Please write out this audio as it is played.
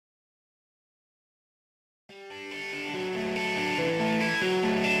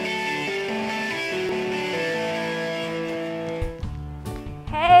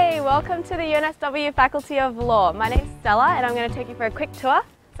welcome to the UNSW Faculty of Law. My name's Stella and I'm going to take you for a quick tour.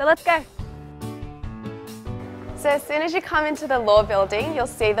 So let's go. So as soon as you come into the law building, you'll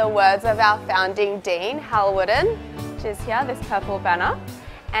see the words of our founding dean, Hal Wooden, which is here, this purple banner.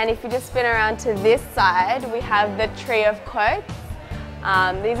 And if you just spin around to this side, we have the tree of quotes.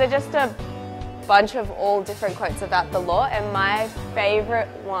 These are just a bunch of all different quotes about the law, and my favourite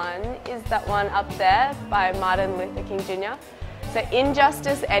one is that one up there by Martin Luther King Jr. So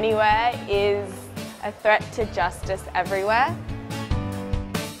injustice anywhere is a threat to justice everywhere.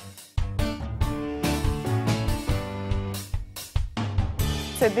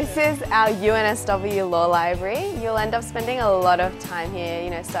 So this is our UNSW Law Library. You'll end up spending a lot of time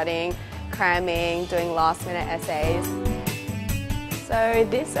here, studying, cramming, doing last-minute essays. So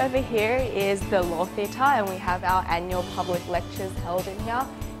this over here is the Law Theatre, and we have our annual public lectures held in here.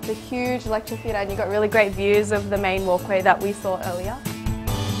 It's a huge lecture theatre and you've got really great views of the main walkway that we saw earlier.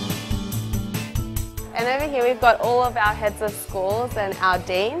 And over here we've got all of our heads of schools and our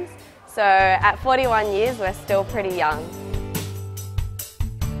deans. So at 41 years we're still pretty young.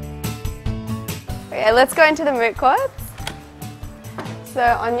 Okay, let's go into the moot courts. So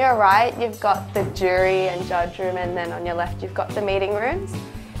on your right you've got the jury and judge room, and then on your left you've got the meeting rooms.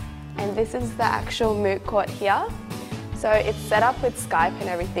 And this is the actual moot court here. So it's set up with Skype and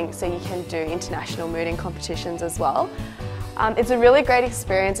everything, so you can do international mooting competitions as well. It's a really great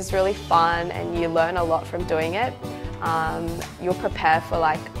experience, it's really fun and you learn a lot from doing it. You'll prepare for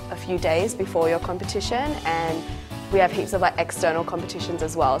like a few days before your competition, and we have heaps of external competitions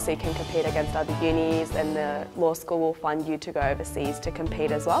as well, so you can compete against other unis, and the law school will fund you to go overseas to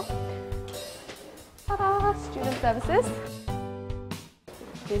compete as well. Ta-da! Student services.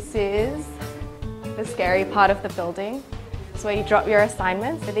 This is the scary part of the building. It's where you drop your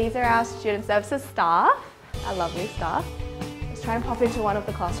assignments. So these are our student services staff, our lovely staff. Let's try and pop into one of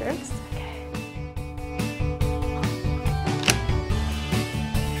the classrooms. Okay.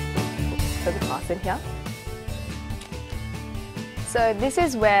 So the class in here. So this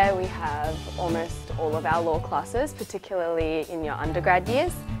is where we have almost all of our law classes, particularly in your undergrad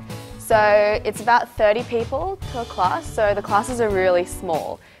years. So it's about 30 people to a class, so the classes are really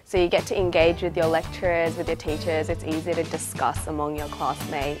small. So you get to engage with your lecturers, with your teachers. It's easy to discuss among your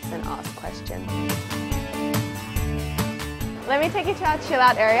classmates and ask questions. Let me take you to our chill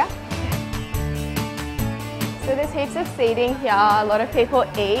out area. So there's heaps of seating here. A lot of people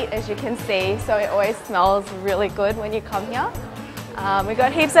eat, as you can see, so it always smells really good when you come here. We've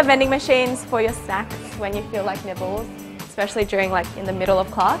got heaps of vending machines for your snacks when you feel like nibbles, especially during in the middle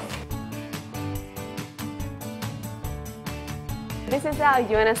of class. This is our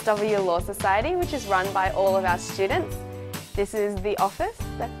UNSW Law Society, which is run by all of our students. This is the office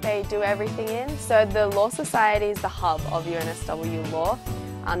that they do everything in. So the Law Society is the hub of UNSW Law.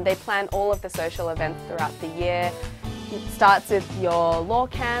 They plan all of the social events throughout the year. It starts with your law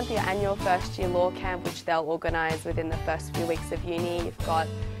camp, your annual first year law camp, which they'll organise within the first few weeks of uni. You've got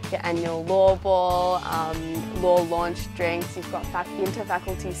your annual law ball, law launch drinks, you've got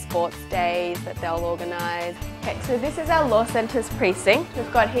inter-faculty sports days that they'll organise. Okay, so this is our Law Centres precinct.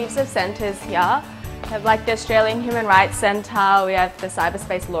 We've got heaps of centres here. We have the Australian Human Rights Centre, we have the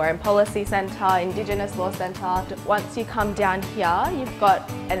Cyberspace Law and Policy Centre, Indigenous Law Centre. Once you come down here, you've got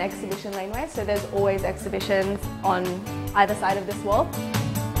an exhibition laneway, so there's always exhibitions on either side of this wall.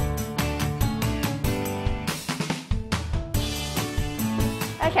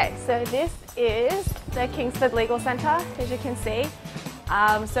 Okay, so this is the Kingsford Legal Centre, as you can see.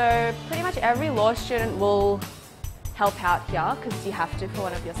 So pretty much every law student will help out here because you have to for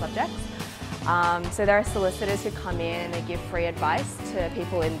one of your subjects. So there are solicitors who come in and they give free advice to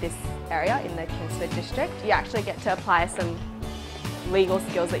people in this area, in the Kingsford district. You actually get to apply some legal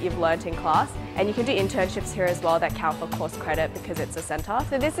skills that you've learnt in class, and you can do internships here as well that count for course credit because it's a centre.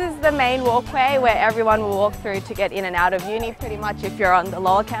 So this is the main walkway where everyone will walk through to get in and out of uni pretty much if you're on the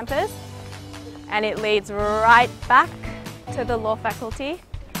lower campus, and it leads right back to the law faculty.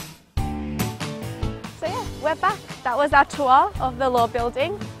 So yeah, we're back. That was our tour of the law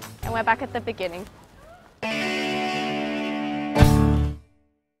building, and we're back at the beginning.